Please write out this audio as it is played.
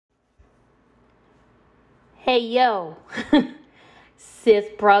Hey yo,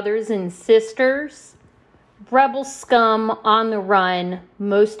 Sith brothers and sisters, Rebel scum on the run,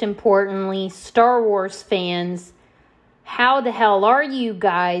 most importantly, Star Wars fans. How the hell are you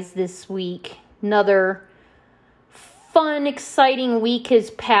guys this week? Another fun, exciting week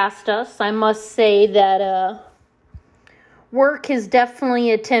has passed us. I must say that work has definitely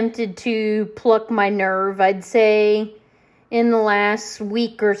attempted to pluck my nerve. I'd say in the last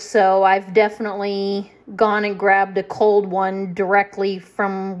week or so, I've definitely gone and grabbed a cold one directly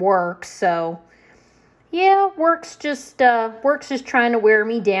from work. So, yeah, work's just trying to wear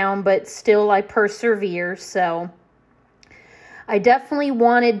me down, but still I persevere. So, I definitely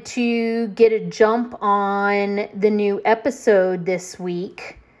wanted to get a jump on the new episode this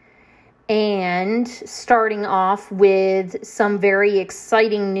week. And starting off with some very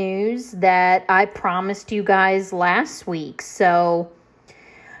exciting news that I promised you guys last week. So,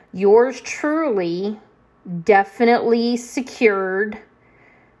 yours truly definitely secured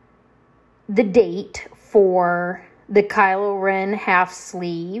the date for the Kylo Ren half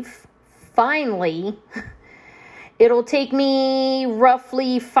sleeve. Finally, it'll take me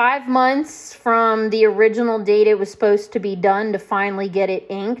roughly 5 months from the original date it was supposed to be done to finally get it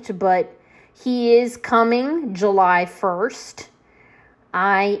inked, but he is coming July 1st.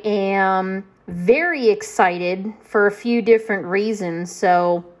 I am very excited for a few different reasons.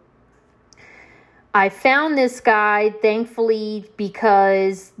 So I found this guy, thankfully,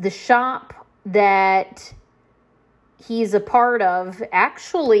 because the shop that he's a part of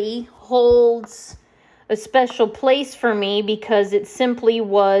actually holds a special place for me because it simply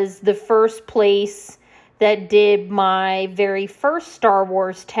was the first place that did my very first Star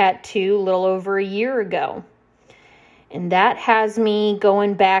Wars tattoo a little over a year ago. And that has me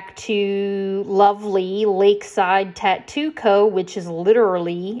going back to lovely Lakeside Tattoo Co., which is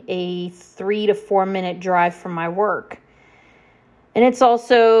literally a 3 to 4 minute drive from my work. And it's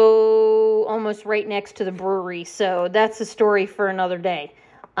also almost right next to the brewery, so that's a story for another day.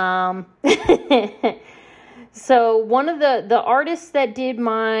 So one of the artists that did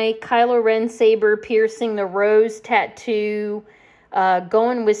my Kylo Ren saber piercing the rose tattoo,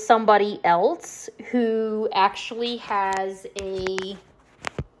 going with somebody else who actually has a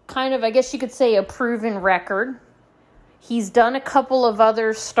kind of, I guess you could say, a proven record. He's done a couple of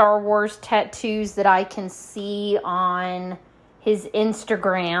other Star Wars tattoos that I can see on his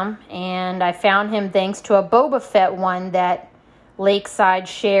Instagram, and I found him thanks to a Boba Fett one that Lakeside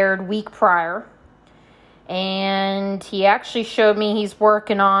shared week prior. And he actually showed me he's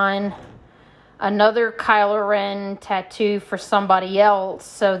working on another Kylo Ren tattoo for somebody else.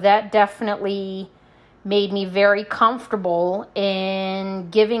 So that definitely made me very comfortable in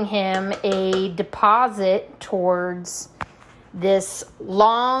giving him a deposit towards this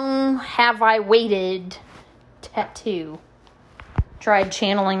long have I waited tattoo. Tried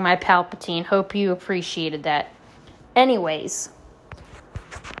channeling my Palpatine. Hope you appreciated that. Anyways.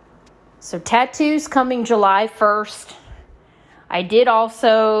 So tattoos coming July 1st. I did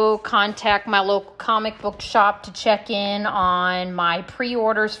also contact my local comic book shop to check in on my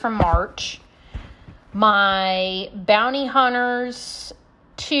pre-orders for March. My Bounty Hunters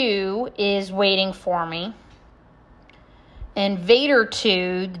 2 is waiting for me. And Vader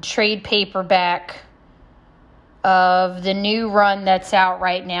 2, the trade paperback of the new run that's out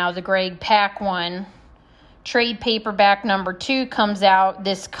right now, the Greg Pak one. Trade paperback number 2 comes out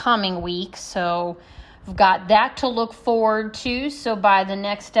this coming week, so I've got that to look forward to. So by the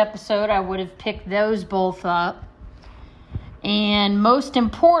next episode, I would have picked those both up. And most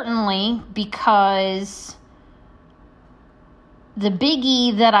importantly, because the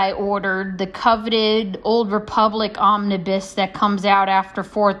biggie that I ordered, the coveted Old Republic omnibus that comes out after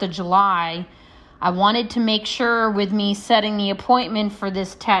 4th of July, I wanted to make sure with me setting the appointment for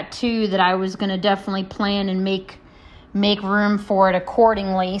this tattoo that I was going to definitely plan and make room for it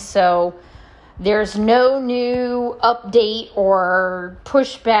accordingly. So there's no new update or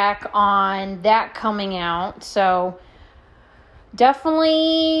pushback on that coming out. So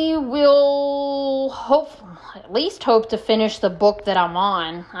definitely will at least hope to finish the book that I'm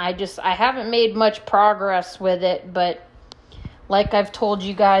on. I haven't made much progress with it, but like I've told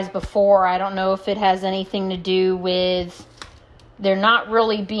you guys before, I don't know if it has anything to do with there not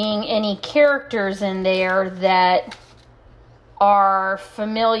really being any characters in there that are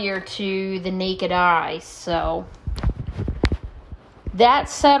familiar to the naked eye. So that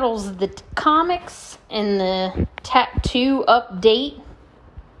settles the comics and the tattoo update,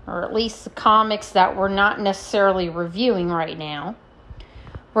 or at least the comics that we're not necessarily reviewing right now.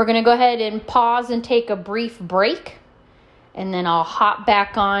 We're going to go ahead and pause and take a brief break. And then I'll hop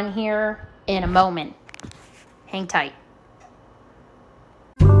back on here in a moment. Hang tight.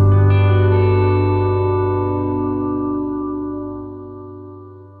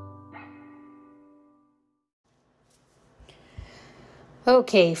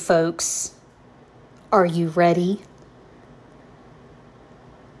 Okay, folks, are you ready?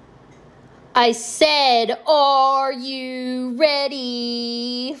 I said, are you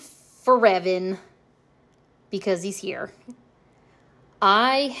ready for Revan? Because he's here.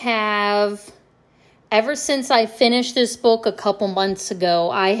 I have, ever since I finished this book a couple months ago,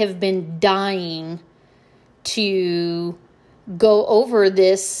 I have been dying to go over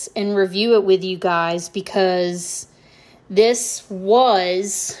this and review it with you guys, because this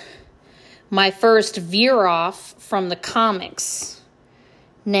was my first veer off from the comics.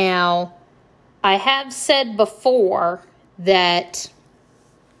 Now, I have said before that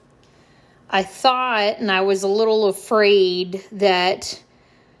I thought, and I was a little afraid, that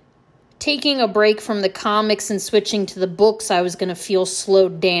taking a break from the comics and switching to the books, I was going to feel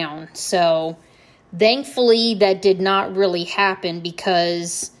slowed down. So, thankfully, that did not really happen,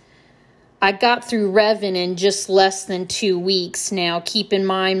 because I got through Revan in just less than 2 weeks. Now, keep in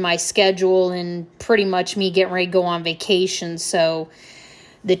mind my schedule and pretty much me getting ready to go on vacation. So,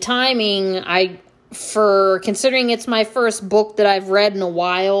 the timing, for considering it's my first book that I've read in a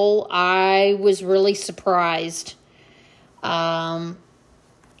while, I was really surprised.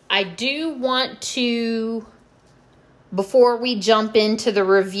 I do want to, before we jump into the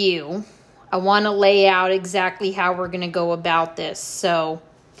review, I want to lay out exactly how we're going to go about this. So,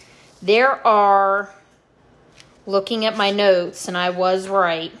 there are, looking at my notes, and I was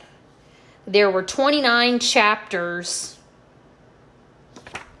right, there were 29 chapters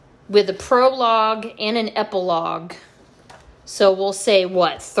with a prologue and an epilogue. So we'll say,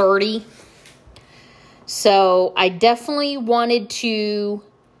 30? So I definitely wanted to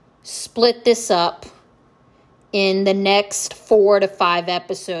split this up in the next 4 to 5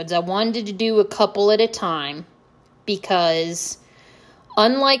 episodes. I wanted to do a couple at a time, because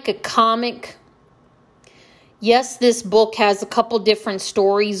unlike a comic, yes, this book has a couple different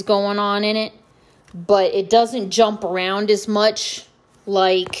stories going on in it, but it doesn't jump around as much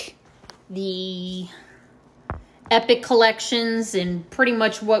like the epic collections and pretty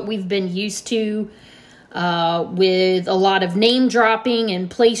much what we've been used to, with a lot of name dropping and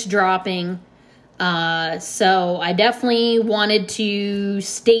place dropping. So I definitely wanted to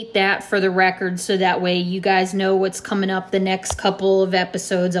state that for the record, so that way you guys know what's coming up the next couple of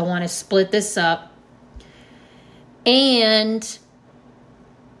episodes. I want to split this up. And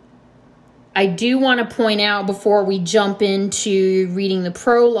I do want to point out before we jump into reading the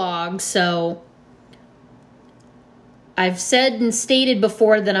prologue, so I've said and stated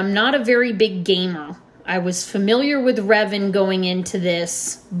before that I'm not a very big gamer. I was familiar with Revan going into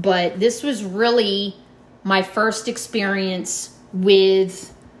this, but this was really my first experience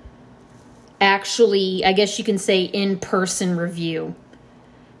with actually, I guess you can say, in-person review.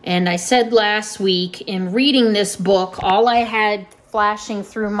 And I said last week, in reading this book, all I had flashing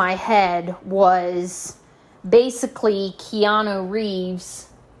through my head was basically Keanu Reeves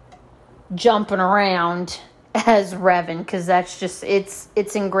jumping around as Revan, because that's just,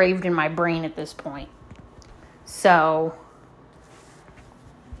 it's engraved in my brain at this point. So,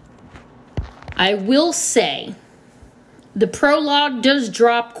 I will say, the prologue does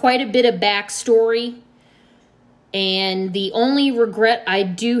drop quite a bit of backstory, and the only regret I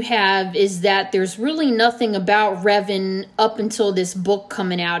do have is that there's really nothing about Revan up until this book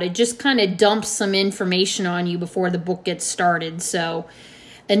coming out. It just kind of dumps some information on you before the book gets started. So,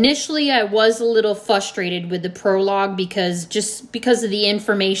 initially I was a little frustrated with the prologue, because of the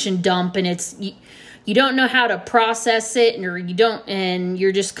information dump, and it's, you don't know how to process it, and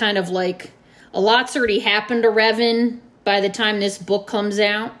you're just kind of like, a lot's already happened to Revan by the time this book comes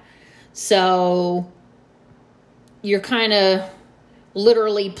out. So you're kind of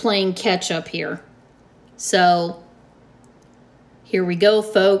literally playing catch up here. So here we go,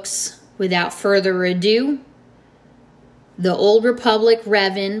 folks. Without further ado, The Old Republic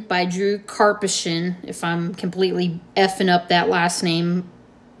Revan by Drew Karpyshyn. If I'm completely effing up that last name,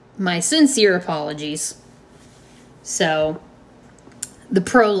 my sincere apologies. So, the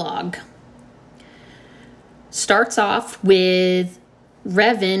prologue starts off with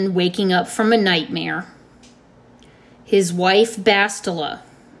Revan waking up from a nightmare. His wife, Bastila,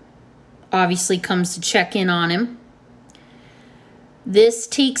 obviously comes to check in on him. This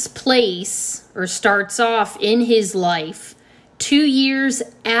takes place, or starts off in his life, 2 years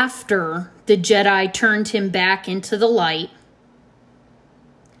after the Jedi turned him back into the light.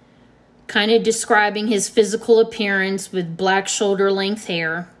 Kind of describing his physical appearance with black shoulder-length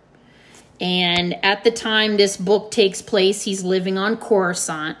hair. And at the time this book takes place, he's living on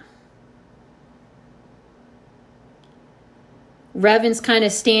Coruscant. Revan's kind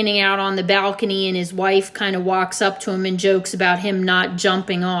of standing out on the balcony, and his wife kind of walks up to him and jokes about him not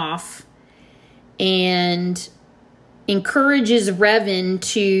jumping off, and encourages Revan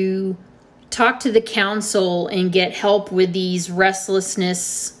to talk to the council and get help with these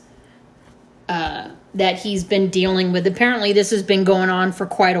restlessness that he's been dealing with. Apparently this has been going on for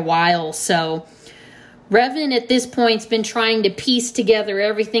quite a while. So Revan at this point's been trying to piece together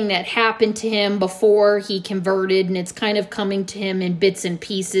everything that happened to him before he converted, and it's kind of coming to him in bits and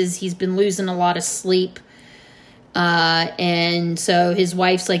pieces. He's been losing a lot of sleep. And so his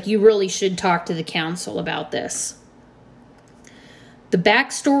wife's like, you really should talk to the council about this. The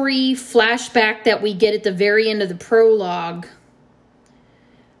backstory flashback that we get at the very end of the prologue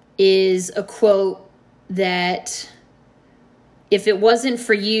is a quote that, if it wasn't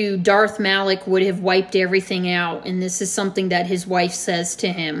for you, Darth Malak would have wiped everything out. And this is something that his wife says to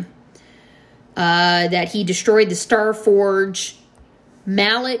him, that he destroyed the Star Forge.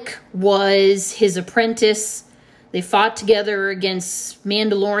 Malak was his apprentice. They fought together against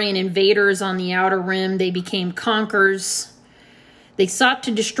Mandalorian invaders on the Outer Rim. They became conquerors. They sought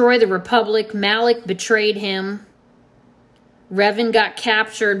to destroy the Republic. Malak betrayed him. Revan got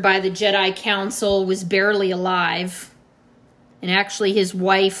captured by the Jedi Council, was barely alive. And actually his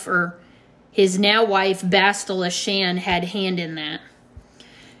wife, or his now wife, Bastila Shan, had hand in that.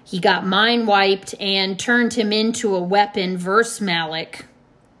 He got mind wiped and turned him into a weapon versus Malak.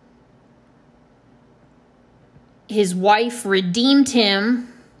 His wife redeemed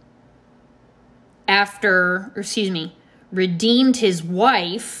him redeemed his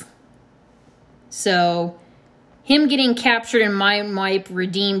wife. So him getting captured and mind wipe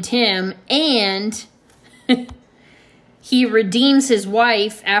redeemed him, and he redeems his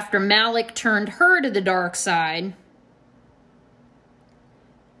wife after Malak turned her to the dark side.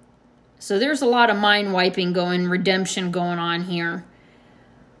 So there's a lot of mind wiping redemption going on here.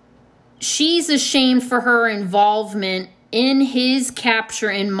 She's ashamed for her involvement in his capture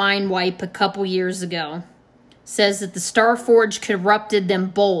and mind wipe a couple years ago. Says that the Star Forge corrupted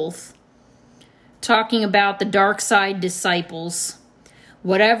them both. Talking about the dark side disciples.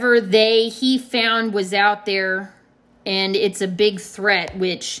 Whatever he found was out there, and it's a big threat,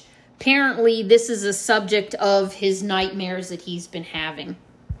 which apparently this is a subject of his nightmares that he's been having.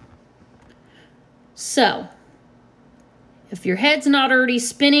 So, if your head's not already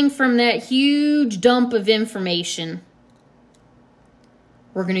spinning from that huge dump of information,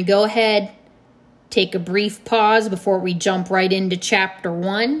 we're going to go ahead, take a brief pause before we jump right into Chapter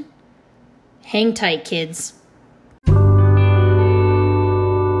 1. Hang tight, kids.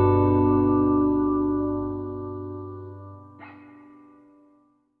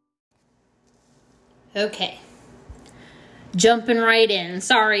 Okay. Jumping right in.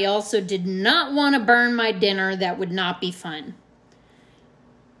 Sorry, also did not want to burn my dinner. That would not be fun.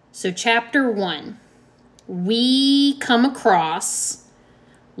 So Chapter 1. We come across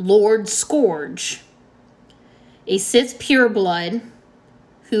Lord Scourge, a Sith pureblood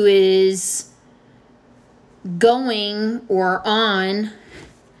who is going or on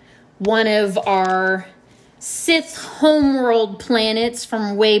one of our Sith homeworld planets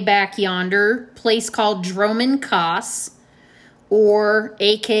from way back yonder, place called Dromund Kaas, or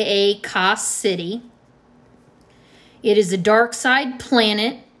aka Kaas City. It is a dark side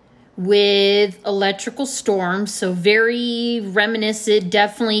planet with electrical storms, so very reminiscent,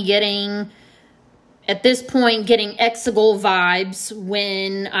 definitely getting, at this point, getting Exegol vibes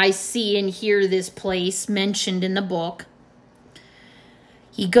when I see and hear this place mentioned in the book.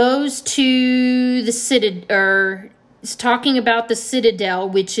 He goes to the Citadel, is talking about the Citadel,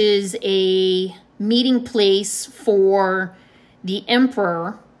 which is a meeting place for the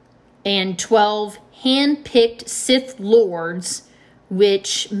Emperor and 12 hand-picked Sith Lords,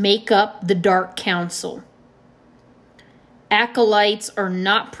 which make up the Dark Council. Acolytes are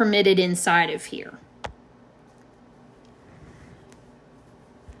not permitted inside of here.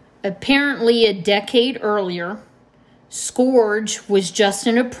 Apparently, a decade earlier, Scourge was just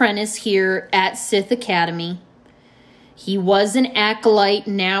an apprentice here at Sith Academy. He was an acolyte,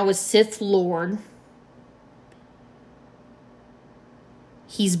 now a Sith Lord.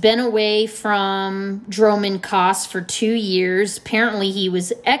 He's been away from Dromund Kaas for 2 years. Apparently, he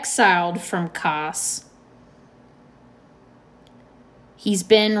was exiled from Kaas. He's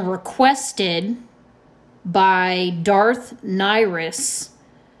been requested by Darth Nihilus,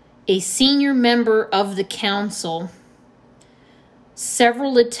 a senior member of the council.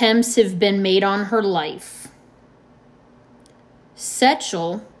 Several attempts have been made on her life.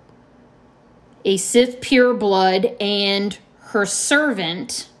 Setchel, A Sith pureblood and her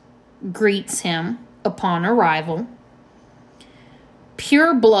servant greets him upon arrival.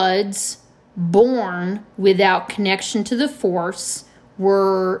 Purebloods born without connection to the Force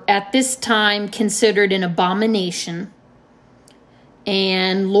were at this time considered an abomination.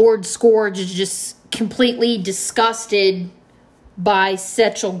 And Lord Scourge is just completely disgusted by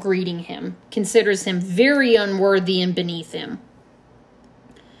Setchel greeting him, considers him very unworthy and beneath him.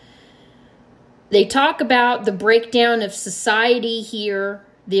 They talk about the breakdown of society here.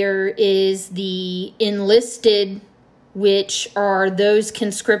 There is the enlisted, which are those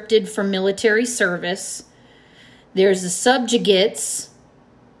conscripted for military service. There's the subjugates,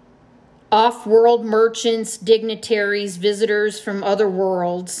 off-world merchants, dignitaries, visitors from other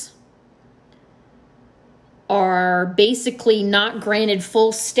worlds, are basically not granted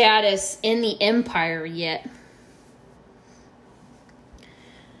full status in the Empire yet.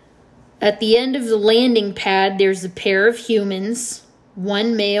 At the end of the landing pad, there's a pair of humans,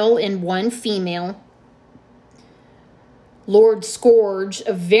 one male and one female. Lord Scourge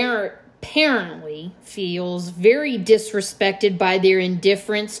apparently feels very disrespected by their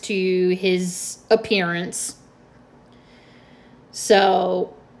indifference to his appearance.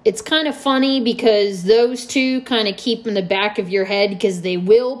 So it's kind of funny because those two kind of keep in the back of your head because they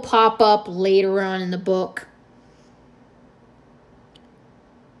will pop up later on in the book.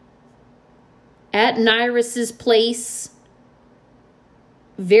 At Nyrus's place,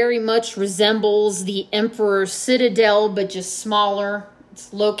 very much resembles the Emperor's Citadel, but just smaller.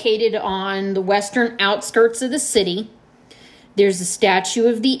 It's located on the western outskirts of the city. There's a statue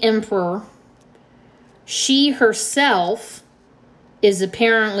of the Emperor. She herself is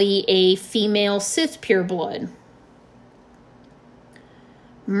apparently a female Sith pureblood.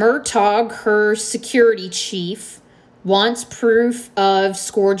 Murtagh, her security chief, wants proof of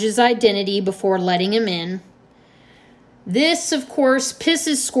Scourge's identity before letting him in. This, of course,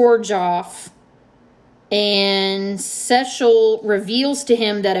 pisses Scourge off, and Setchel reveals to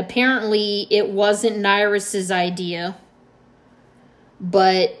him that apparently it wasn't Nyrus's idea,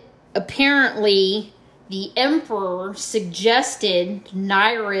 but apparently the Emperor suggested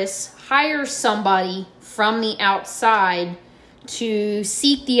Nyrus hire somebody from the outside to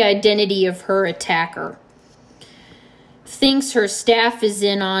seek the identity of her attacker. Thinks her staff is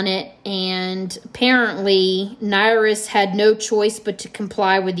in on it, and apparently Nyrus had no choice but to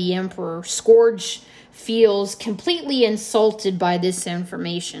comply with the Emperor. Scourge feels completely insulted by this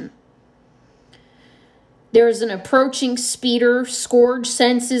information. There is an approaching speeder. Scourge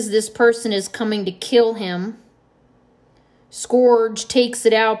senses this person is coming to kill him. Scourge takes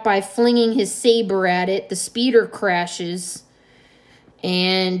it out by flinging his saber at it. The speeder crashes,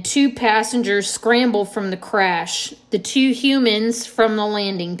 and two passengers scramble from the crash. The two humans from the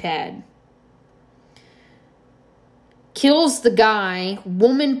landing pad. Kills the guy.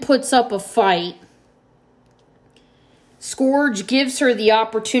 Woman puts up a fight. Scourge gives her the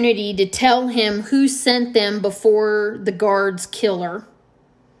opportunity to tell him who sent them before the guards kill her.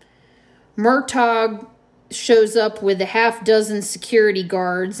 Murtagh shows up with a half-dozen security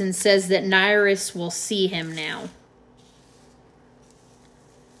guards and says that Nyrus will see him now.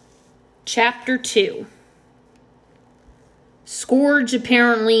 Chapter 2. Scourge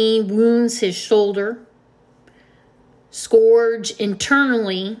apparently wounds his shoulder. Scourge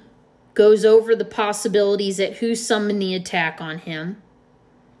internally goes over the possibilities at who summoned the attack on him.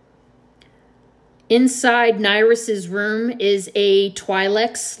 Inside Nyrus's room is a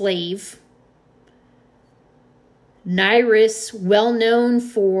Twi'lek slave. Nyrus, well known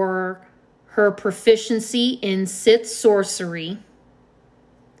for her proficiency in Sith sorcery,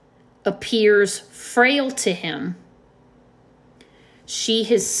 appears frail to him. She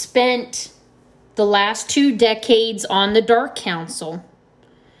has spent the last 2 decades on the Dark Council.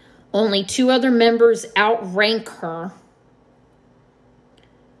 Only 2 other members outrank her.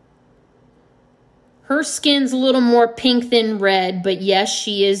 Her skin's a little more pink than red, but yes,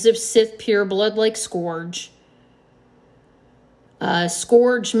 she is of Sith pureblood like Scourge.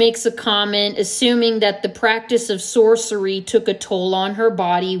 Scourge makes a comment assuming that the practice of sorcery took a toll on her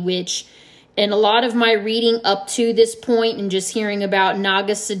body, which in a lot of my reading up to this point and just hearing about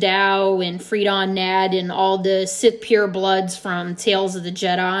Naga Sadow and Freedon Nad and all the Sith purebloods from Tales of the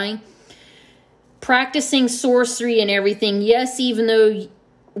Jedi, practicing sorcery and everything, yes, even though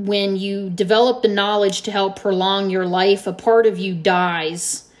when you develop the knowledge to help prolong your life, a part of you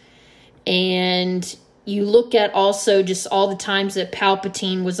dies. And you look at also just all the times that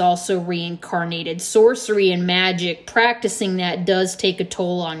Palpatine was also reincarnated. Sorcery and magic, practicing that does take a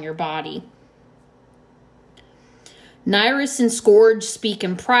toll on your body. Nyris and Scourge speak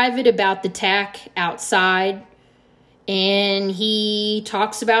in private about the attack outside, and he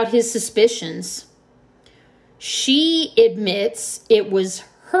talks about his suspicions. She admits it was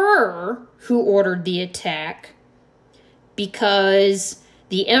her who ordered the attack because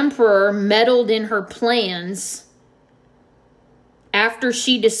the Emperor meddled in her plans after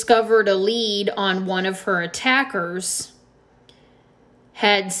she discovered a lead on one of her attackers,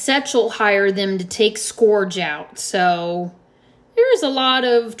 had Setchel hire them to take Scourge out. So there's a lot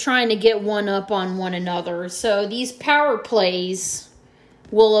of trying to get one up on one another. So these power plays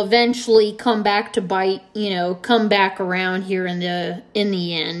will eventually come back to bite, come back around here in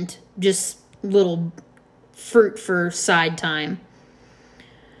the end. Just little fruit for side time.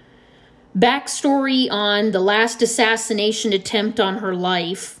 Backstory on the last assassination attempt on her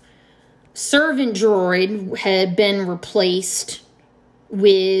life. Servant droid had been replaced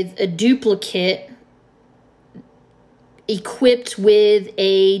with a duplicate equipped with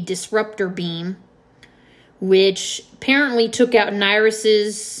a disruptor beam, which apparently took out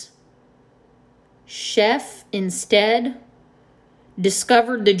Nyris's chef instead.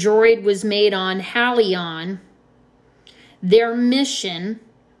 Discovered the droid was made on Halion. Their mission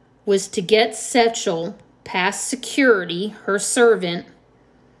was to get Setchel past security, her servant,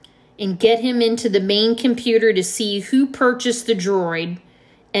 and get him into the main computer to see who purchased the droid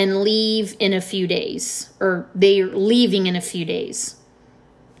and leave in a few days. Or they're leaving in a few days.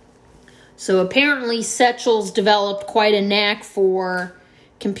 So apparently Setchel's developed quite a knack for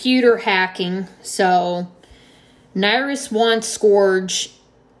computer hacking. So Nyris wants Scourge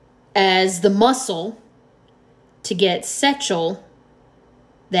as the muscle to get Setchel,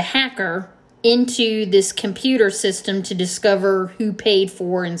 the hacker, into this computer system to discover who paid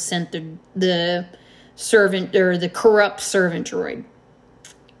for and sent the servant, or the corrupt servant droid.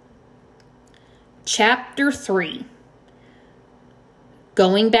 Chapter 3.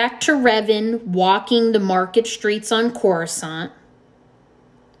 Going back to Revan walking the market streets on Coruscant.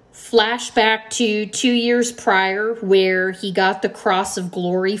 Flashback to 2 years prior, where he got the Cross of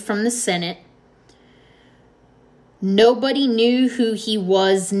Glory from the Senate. Nobody knew who he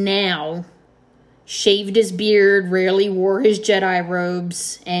was now. Shaved his beard, rarely wore his Jedi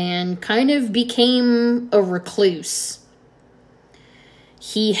robes, and kind of became a recluse.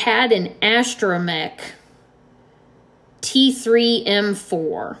 He had an astromech,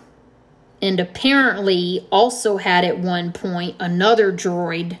 T3M4, and apparently also had at one point another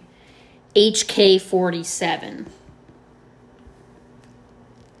droid, HK-47.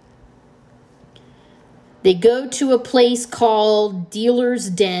 They go to a place called Dealer's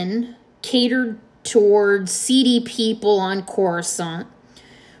Den, catered towards seedy people on Coruscant.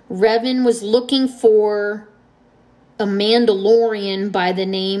 Revan was looking for a Mandalorian by the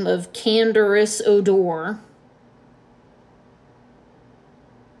name of Canderous Odor.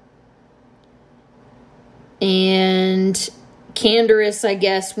 And Canderous, I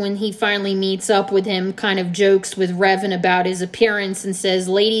guess, when he finally meets up with him, kind of jokes with Revan about his appearance and says,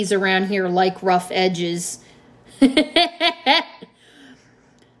 ladies around here like rough edges.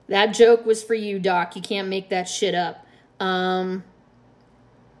 That joke was for you, Doc. You can't make that shit up.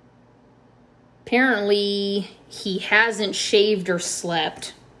 Apparently, he hasn't shaved or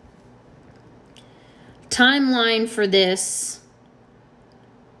slept. Timeline for this.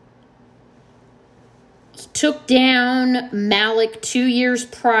 He took down Malak 2 years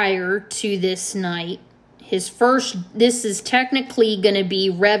prior to this night. This is technically going to be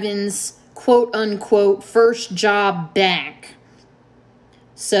Revan's quote-unquote first job back.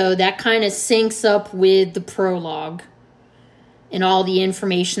 So that kind of syncs up with the prologue and all the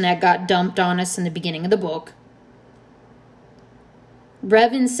information that got dumped on us in the beginning of the book.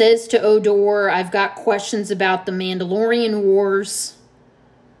 Revan says to Odor, I've got questions about the Mandalorian Wars.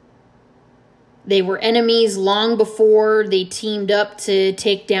 They were enemies long before they teamed up to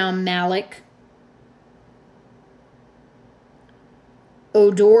take down Malak.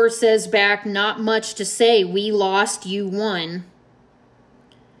 Odor says back, not much to say. We lost, you won.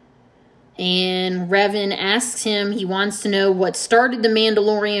 And Revan asks him, he wants to know what started the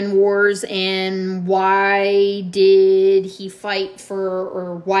Mandalorian Wars and why did he fight for,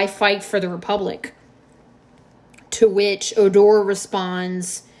 or why fight for the Republic? To which Odor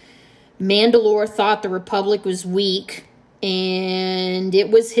responds, Mandalore thought the Republic was weak, and it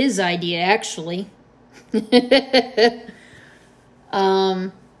was his idea, actually.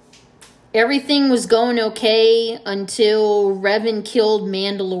 Everything was going okay until Revan killed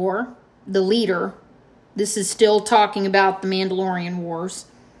Mandalore, the leader. This is still talking about the Mandalorian Wars.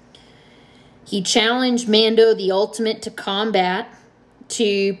 He challenged Mando the Ultimate to combat,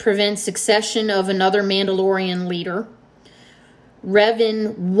 to prevent succession of another Mandalorian leader.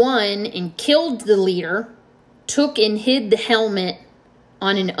 Revan won and killed the leader, took and hid the helmet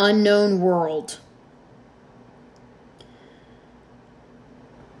on an unknown world.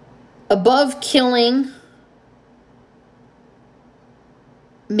 Above killing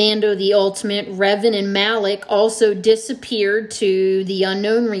Mando the Ultimate, Revan and Malak also disappeared to the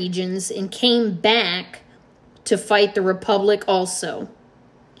unknown regions and came back to fight the Republic also.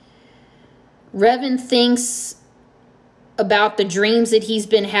 Revan thinks about the dreams that he's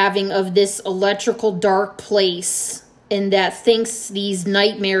been having of this electrical dark place, and that thinks these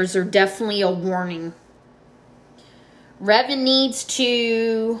nightmares are definitely a warning. Revan needs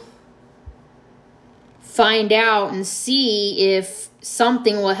to find out and see if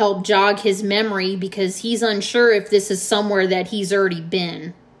something will help jog his memory, because he's unsure if this is somewhere that he's already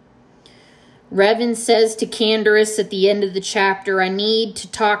been. Revan says to Canderous at the end of the chapter, "I need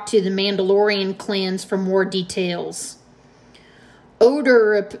to talk to the Mandalorian clans for more details."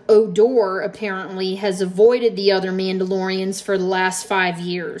 Odor apparently has avoided the other Mandalorians for the last 5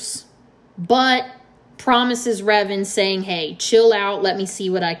 years, but promises Revan, saying, "Hey, chill out, let me see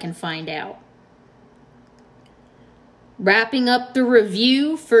what I can find out." Wrapping up the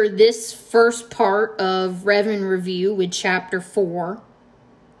review for this first part of Revan Review with Chapter 4.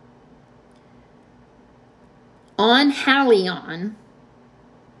 On Halion,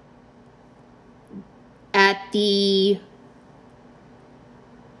 at the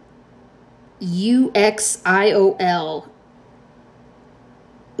Uxiol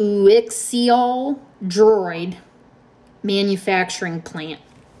droid manufacturing plant,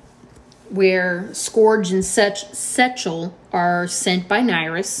 where Scourge and Setchel are sent by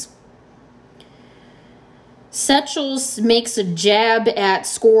Nyrus. Setchel makes a jab at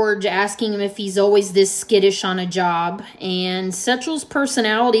Scourge, asking him if he's always this skittish on a job, and Setchel's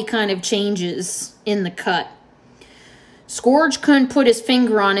personality kind of changes in the cut. Scourge couldn't put his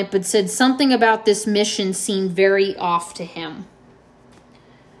finger on it, but said something about this mission seemed very off to him.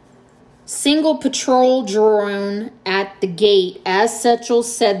 Single patrol drone at the gate, as Setchel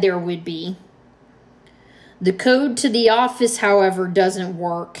said there would be. The code to the office, however, doesn't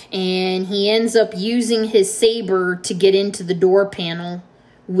work, and he ends up using his saber to get into the door panel,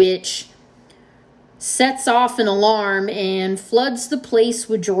 which sets off an alarm and floods the place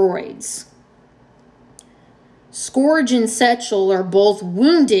with droids. Scourge and Setchel are both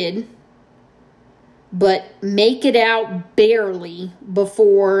wounded, but make it out barely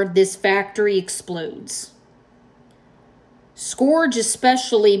before this factory explodes. Scourge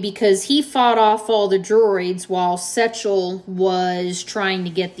especially, because he fought off all the droids while Setchel was trying to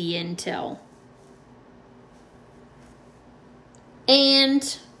get the intel.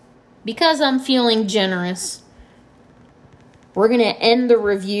 And because I'm feeling generous, we're going to end the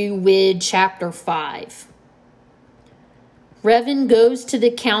review with Chapter 5. Revan goes to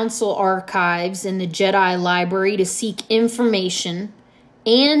the Council archives in the Jedi Library to seek information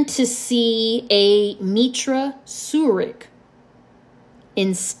and to see a Meetra Surik.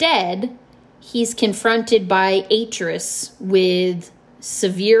 Instead, he's confronted by Atris with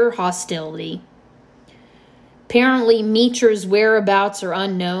severe hostility. Apparently, Meetra's whereabouts are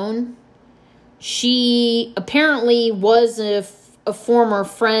unknown. She apparently was a former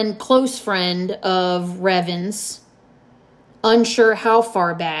friend, close friend of Revan's. Unsure how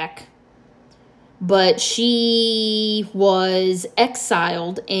far back, but she was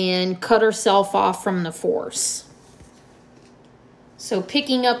exiled and cut herself off from the Force. So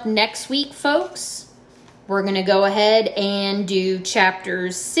picking up next week, folks, we're going to go ahead and do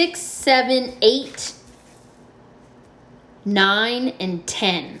chapters 6, 7, 8, 9, and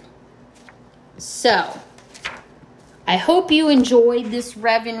 10. So, I hope you enjoyed this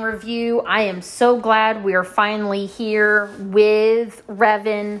Revan review. I am so glad we are finally here with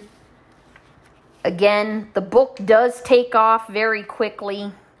Revan. Again, the book does take off very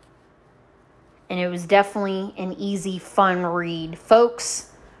quickly, and it was definitely an easy, fun read.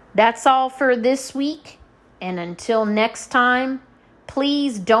 Folks, that's all for this week, and until next time,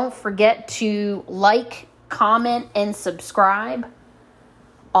 please don't forget to like, comment, and subscribe.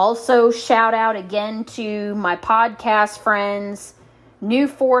 Also, shout out again to my podcast friends, New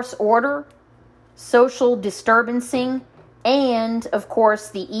Force Order, Social Disturbancing, and, of course,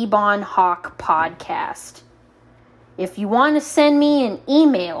 the Ebon Hawk podcast. If you want to send me an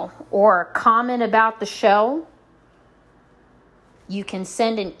email or a comment about the show, you can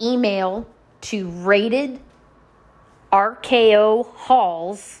send an email to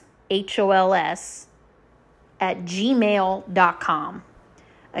ratedrkohalls, HOLS, at gmail.com.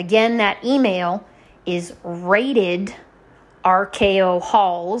 Again, that email is ratedrkohalls,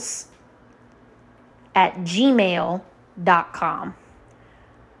 rkohalls@gmail.com.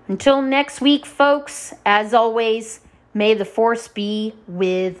 Until next week, folks, as always, may the force be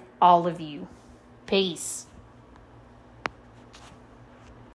with all of you. Peace.